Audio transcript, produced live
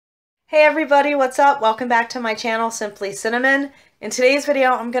Hey everybody, what's up? Welcome back to my channel, Simply Cinnamon. In today's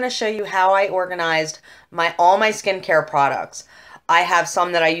video, I'm going to show you how I organized all my skincare products. I have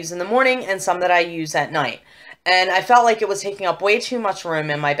some that I use in the morning and some that I use at night. And I felt like it was taking up way too much room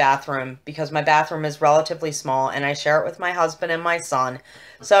in my bathroom because my bathroom is relatively small and I share it with my husband and my son.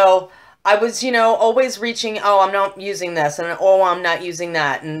 So I was, always reaching, oh, I'm not using this, and oh, I'm not using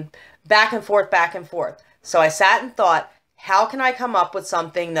that, and back and forth, back and forth. So I sat and thought, how can I come up with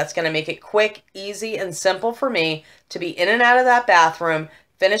something that's going to make it quick, easy, and simple for me to be in and out of that bathroom,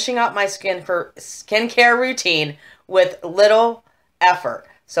 finishing up my skincare routine with little effort?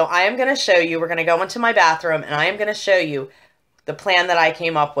 So I am going to show you, we're going to go into my bathroom, and I am going to show you the plan that I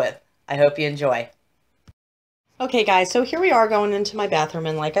came up with. I hope you enjoy. Okay guys, so here we are going into my bathroom,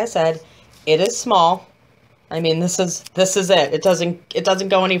 and like I said, it is small. I mean, this is it. It doesn't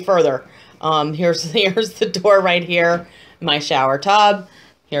go any further. Here's the door right here. My shower tub.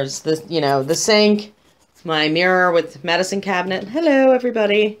 Here's the sink, my mirror with medicine cabinet. Hello,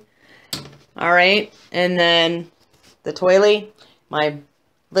 everybody. All right. And then the toilet, my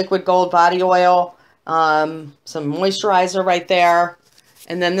liquid gold body oil, some moisturizer right there.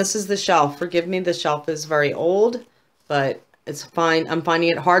 And then this is the shelf. Forgive me, the shelf is very old, but it's fine. I'm finding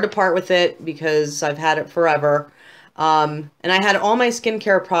it hard to part with it because I've had it forever. And I had all my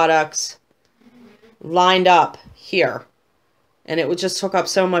skincare products lined up here. And it just took up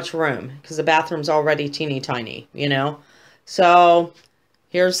so much room because the bathroom's already teeny tiny, So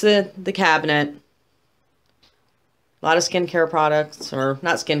here's the cabinet. A lot of skincare products, or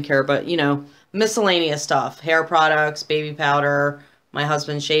not skincare, but, miscellaneous stuff. Hair products, baby powder, my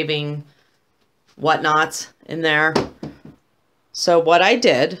husband's shaving whatnots in there. So what I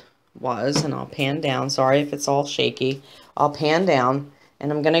did was, and I'll pan down, sorry if it's all shaky, I'll pan down,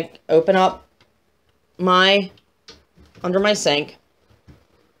 and I'm going to open up under my sink.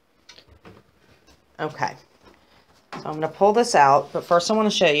 Okay, so I'm going to pull this out, but first I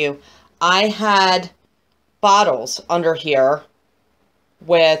want to show you, I had bottles under here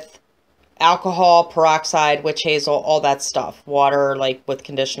with alcohol, peroxide, witch hazel, all that stuff, water, like with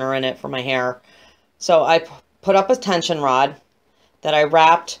conditioner in it for my hair. So I put up a tension rod that I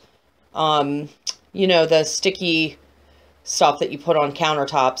wrapped, the sticky stuff that you put on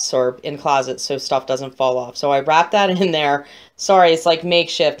countertops or in closets so stuff doesn't fall off. So I wrapped that in there. Sorry, it's like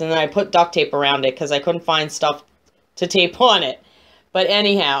makeshift. And then I put duct tape around it because I couldn't find stuff to tape on it. But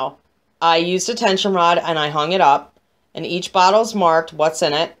anyhow, I used a tension rod and I hung it up. And each bottle's marked what's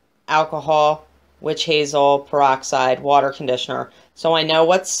in it. Alcohol, witch hazel, peroxide, water conditioner. So I know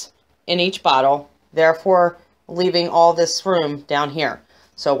what's in each bottle, therefore leaving all this room down here.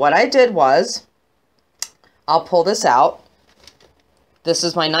 So what I did was, I'll pull this out. This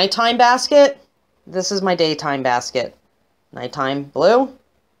is my nighttime basket. This is my daytime basket. Nighttime blue,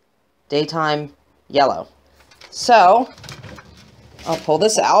 daytime yellow. So I'll pull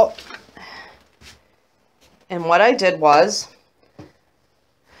this out. And what I did was,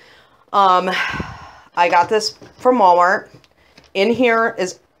 I got this from Walmart. In here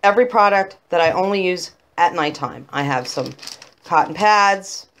is every product that I only use at nighttime. I have some cotton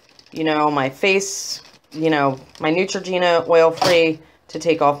pads, my face, my Neutrogena oil-free to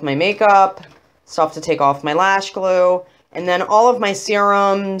take off my makeup, stuff to take off my lash glue, and then all of my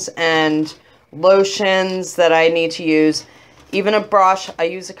serums and lotions that I need to use. Even a brush. I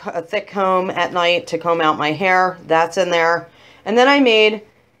use a thick comb at night to comb out my hair. That's in there. And then I made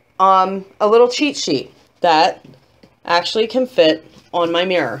a little cheat sheet that actually can fit on my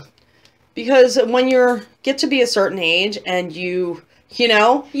mirror. Because when you get to be a certain age and you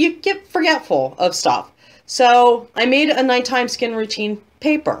get forgetful of stuff. So I made a nighttime skin routine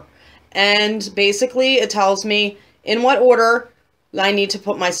paper. And basically it tells me in what order I need to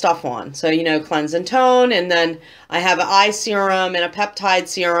put my stuff on. So, cleanse and tone. And then I have an eye serum and a peptide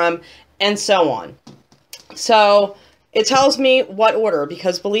serum and so on. So it tells me what order,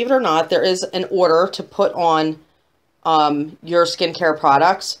 because believe it or not, there is an order to put on your skincare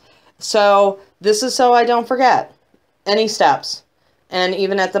products. So this is so I don't forget any steps. And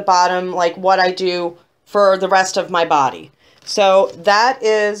even at the bottom, like what I do for the rest of my body. So that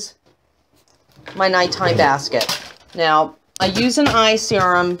is my nighttime basket. Now, I use an eye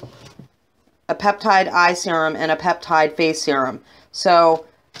serum, a peptide eye serum, and a peptide face serum. So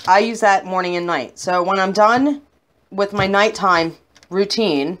I use that morning and night. So when I'm done with my nighttime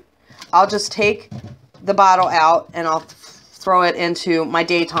routine, I'll just take the bottle out and I'll throw it into my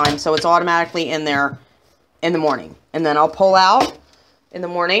daytime, so it's automatically in there in the morning. And then I'll pull out in the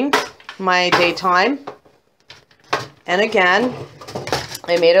morning my daytime. And again,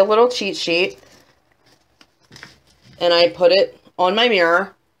 I made a little cheat sheet and I put it on my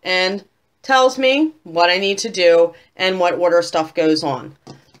mirror and tells me what I need to do and what order stuff goes on.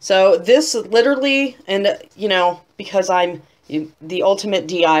 So this literally, and you know, because I'm the ultimate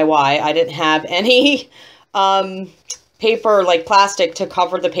DIY, I didn't have any paper, like plastic, to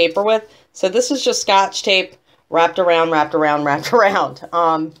cover the paper with. So this is just Scotch tape wrapped around,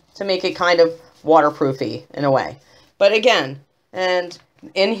 to make it kind of waterproofy in a way. But again, and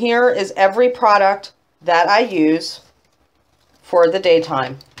in here is every product that I use for the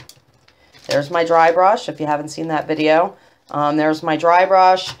daytime. There's my dry brush, if you haven't seen that video. There's my dry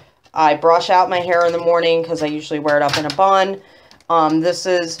brush. I brush out my hair in the morning because I usually wear it up in a bun. This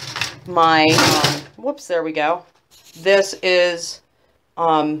is my, whoops, there we go. This is,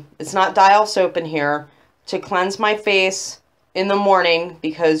 it's not dial soap in here, to cleanse my face in the morning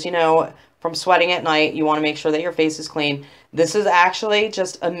because, you know, from sweating at night, you want to make sure that your face is clean. This is actually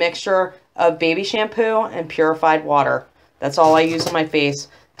just a mixture of baby shampoo and purified water. That's all I use on my face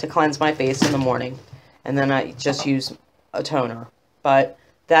to cleanse my face in the morning. And then I just use a toner. But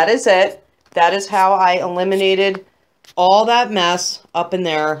that is it. That is how I eliminated all that mess up in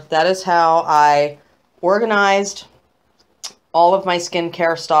there. That is how I organized all of my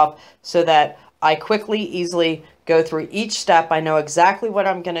skincare stuff so that I quickly, easily go through each step. I know exactly what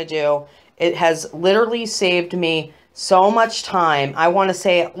I'm going to do. It has literally saved me so much time. I want to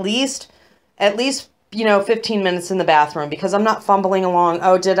say at least, you know, 15 minutes in the bathroom, because I'm not fumbling along.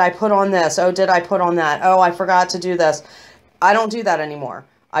 Oh, did I put on this? Oh, did I put on that? Oh, I forgot to do this. I don't do that anymore.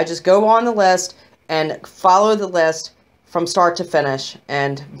 I just go on the list and follow the list from start to finish,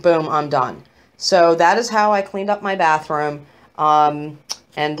 and boom, I'm done. So that is how I cleaned up my bathroom.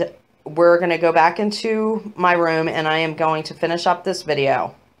 And we're going to go back into my room, and I am going to finish up this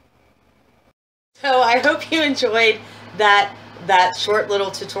video. So I hope you enjoyed that short little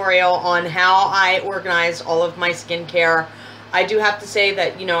tutorial on how I organized all of my skincare. I do have to say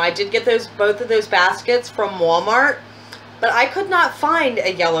that, you know, I did get both of those baskets from Walmart, but I could not find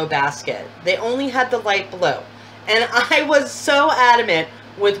a yellow basket. They only had the light blue. And I was so adamant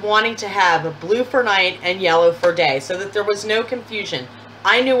with wanting to have blue for night and yellow for day so that there was no confusion.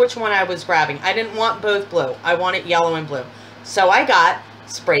 I knew which one I was grabbing. I didn't want both blue. I wanted yellow and blue. So I got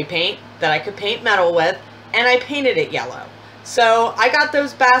spray paint that I could paint metal with, and I painted it yellow. So I got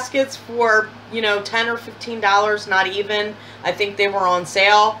those baskets for, you know, $10 or $15, not even. I think they were on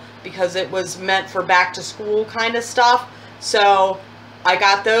sale because it was meant for back to school kind of stuff. So I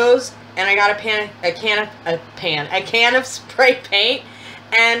got those, and I got a can of spray paint,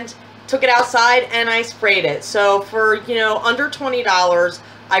 and took it outside and I sprayed it. So for, you know, under $20,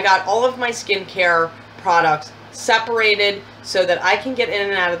 I got all of my skincare products separated so that I can get in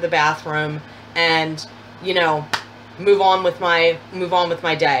and out of the bathroom and, you know, move on with my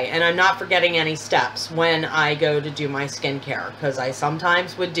day. And I'm not forgetting any steps when I go to do my skincare, because I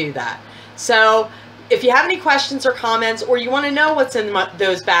sometimes would do that. So if you have any questions or comments, or you want to know what's in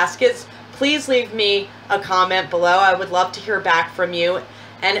those baskets, please leave me a comment below. I would love to hear back from you.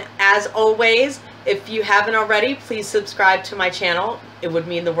 And as always, if you haven't already, please subscribe to my channel. It would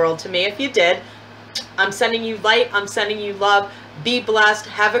mean the world to me if you did. I'm sending you light. I'm sending you love. Be blessed.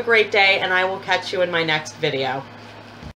 Have a great day, and I will catch you in my next video.